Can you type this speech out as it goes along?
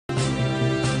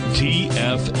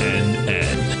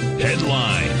TFNN.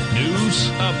 Headline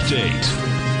News Update.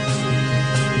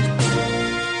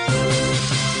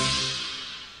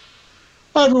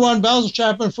 Hi everyone, Basil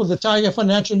Chapman for the Tiger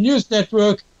Financial News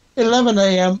Network, 11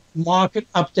 a.m. market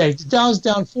update. Dow's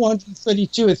down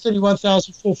 432 at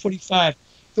 31,445.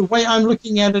 The way I'm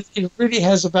looking at it, it really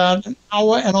has about an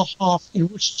hour and a half in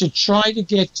which to try to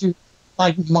get to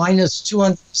like minus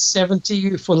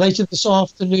 270 for later this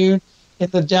afternoon in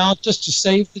the Dow, just to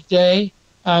save the day.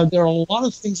 There are a lot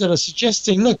of things that are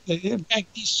suggesting, look, the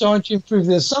MACD is starting to improve.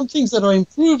 There's some things that are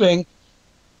improving.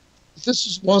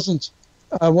 This wasn't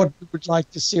what we would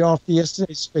like to see after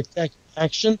yesterday's spectacular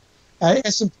action.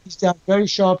 S&P is down very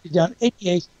sharply, down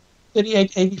 88,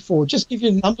 38, 84. Just give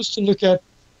you numbers to look at.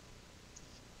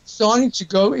 Starting to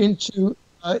go into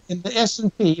in the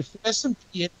S&P. If the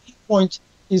S&P at any point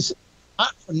is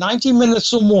up for 90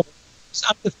 minutes or more, it's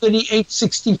up to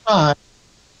 38.65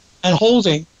 and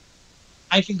holding,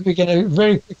 I think we're going to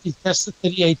very quickly test the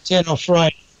 38.10 on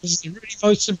Friday. This is the really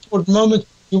most important moment.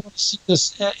 You want to see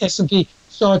this S&P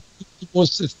start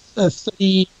towards the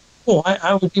 34.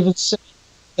 I would even say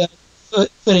that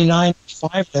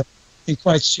 39.5 level be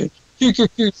quite soon. QQQ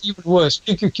is even worse.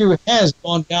 QQQ has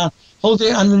gone down,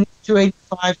 holding underneath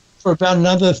 285 for about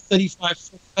another 35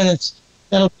 minutes.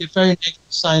 That'll be a very negative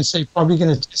sign. So you're probably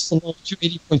going to test the low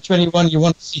 280.21. You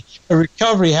want to see a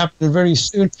recovery happening very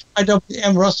soon.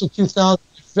 IWM Russell 2000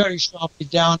 is very sharply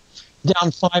down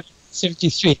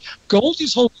 5.73. Gold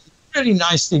is holding really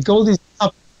nicely. Gold is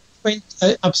up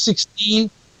 16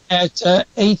 at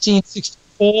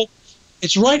 18.64.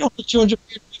 It's right on the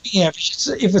 200-period moving average.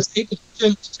 If it's able to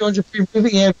turn the 200-period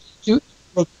moving average to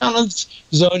a balance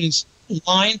zone in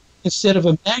line instead of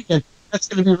a magnet, that's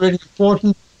going to be really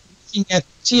important. Looking at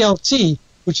TLT,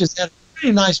 which has had a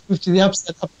pretty nice move to the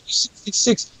upside, up to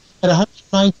 66 at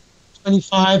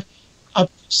 109.25, up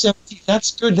to 70.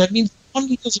 That's good. That means the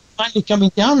fundamentals are finally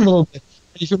coming down a little bit.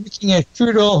 And if you're looking at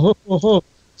crude oil,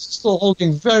 it's still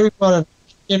holding very well at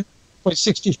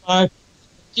 10.65,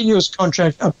 continuous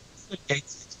contract up to 38.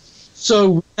 So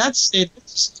with that said,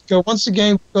 let's go once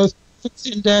again, go to the VIX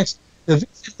index. The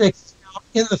VIX index is now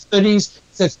in the 30s.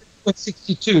 It's at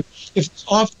 30.62. If this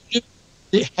afternoon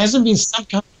there hasn't been some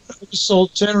kind of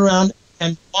oversold turnaround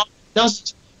and the market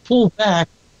doesn't pull back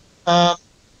and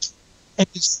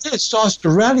instead starts to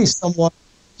rally somewhat,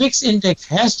 VIX index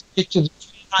has to get to the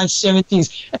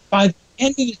 2970s. And by the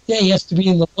end of the day, it has to be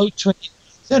in the low 20s.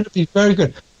 That would be very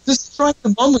good. This is right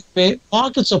the moment where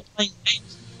markets are playing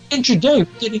games. Intraday,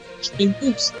 we're getting extreme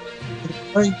moves.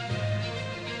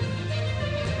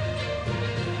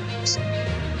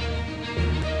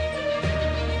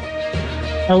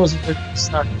 That wasn't very good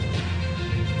start.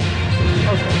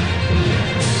 Okay.